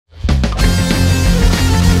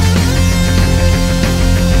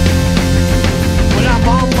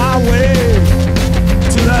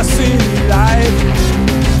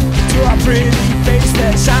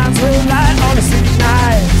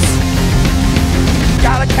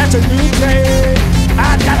such a new day.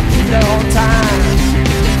 I gotta be there on time.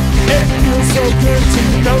 It feels so good to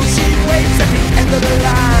know she waits at the end of the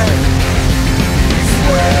line.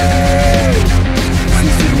 Sway,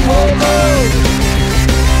 sweet woman.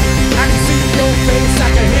 I can see your face, I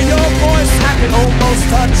can hear your voice, I can almost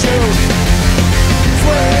touch you.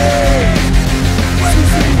 Sway,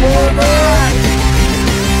 sweet woman.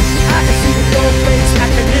 I can see your face, I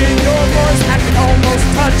can hear your voice, I can almost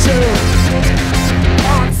touch you.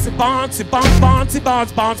 Bouncy, bouncy, bouncy,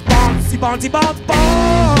 bouncy, bouncy, bouncy, bouncy, bouncy,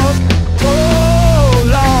 bouncy.